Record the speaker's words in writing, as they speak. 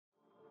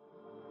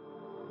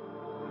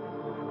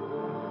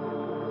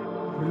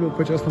Прилет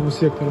по частному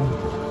сектору.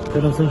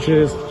 Рядом с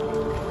МЧС.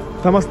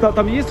 Там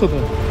есть кто-то?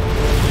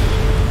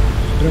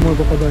 Прямое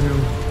попадание.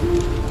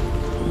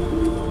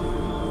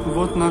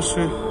 Вот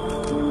наши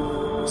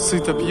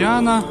сыто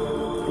пьяно,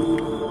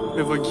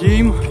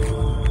 Эвагейм,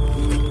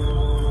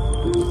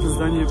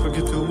 здание по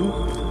ГТУ.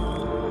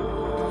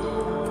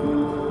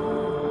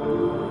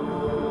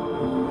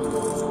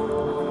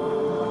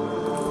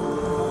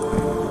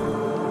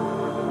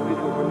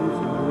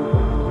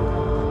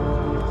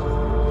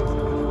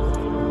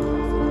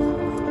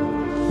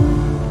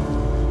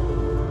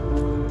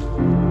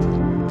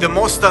 The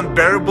most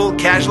unbearable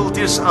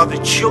casualties are the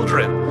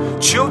children.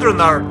 Children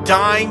are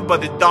dying by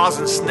the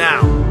dozens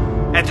now,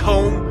 at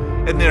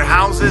home, in their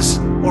houses,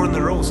 or on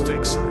the roads to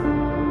exile.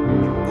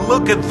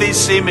 Look at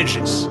these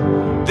images.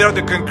 They are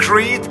the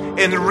concrete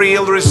and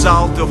real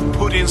result of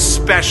Putin's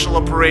special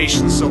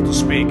operation, so to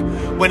speak.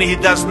 When he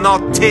does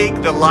not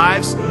take the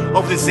lives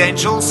of these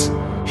angels,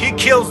 he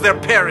kills their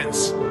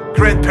parents,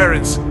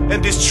 grandparents,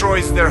 and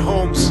destroys their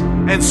homes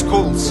and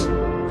schools.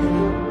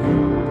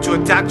 To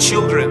attack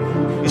children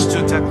is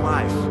to attack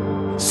life,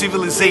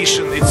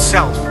 civilization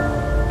itself.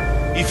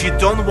 If you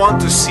don't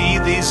want to see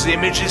these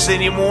images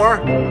anymore,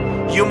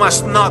 you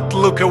must not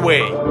look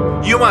away.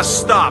 You must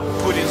stop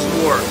Putin's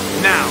war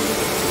now.